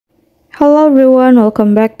Hello everyone,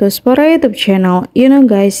 welcome back to Spora YouTube channel.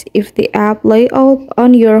 Guys, if the app layout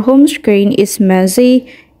on your home screen is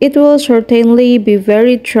messy, it will certainly be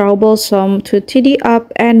very troublesome to tidy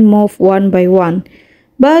up and move one by one.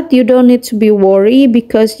 But you don't need to be worried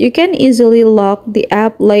because you can easily lock the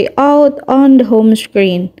app layout on the home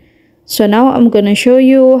screen. So now I'm gonna show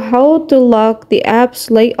you how to lock the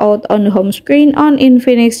app's layout on the home screen on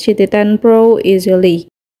Infinix GT10 Pro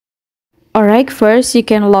easily. Alright, first you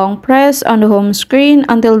can long press on the home screen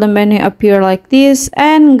until the menu appear like this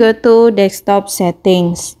and go to desktop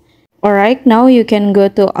settings. Alright, now you can go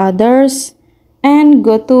to others and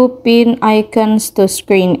go to pin icons to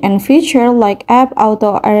screen, and feature like app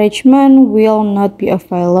auto arrangement will not be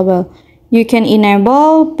available. You can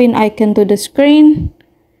enable pin icon to the screen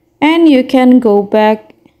and you can go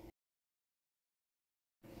back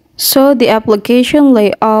so the application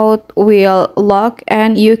layout will lock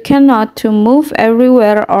and you cannot to move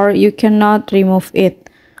everywhere or you cannot remove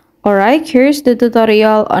it. Alright, here's the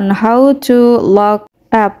tutorial on how to lock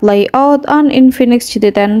app layout on Infinix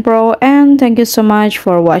GT10 Pro, and thank you so much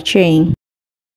for watching.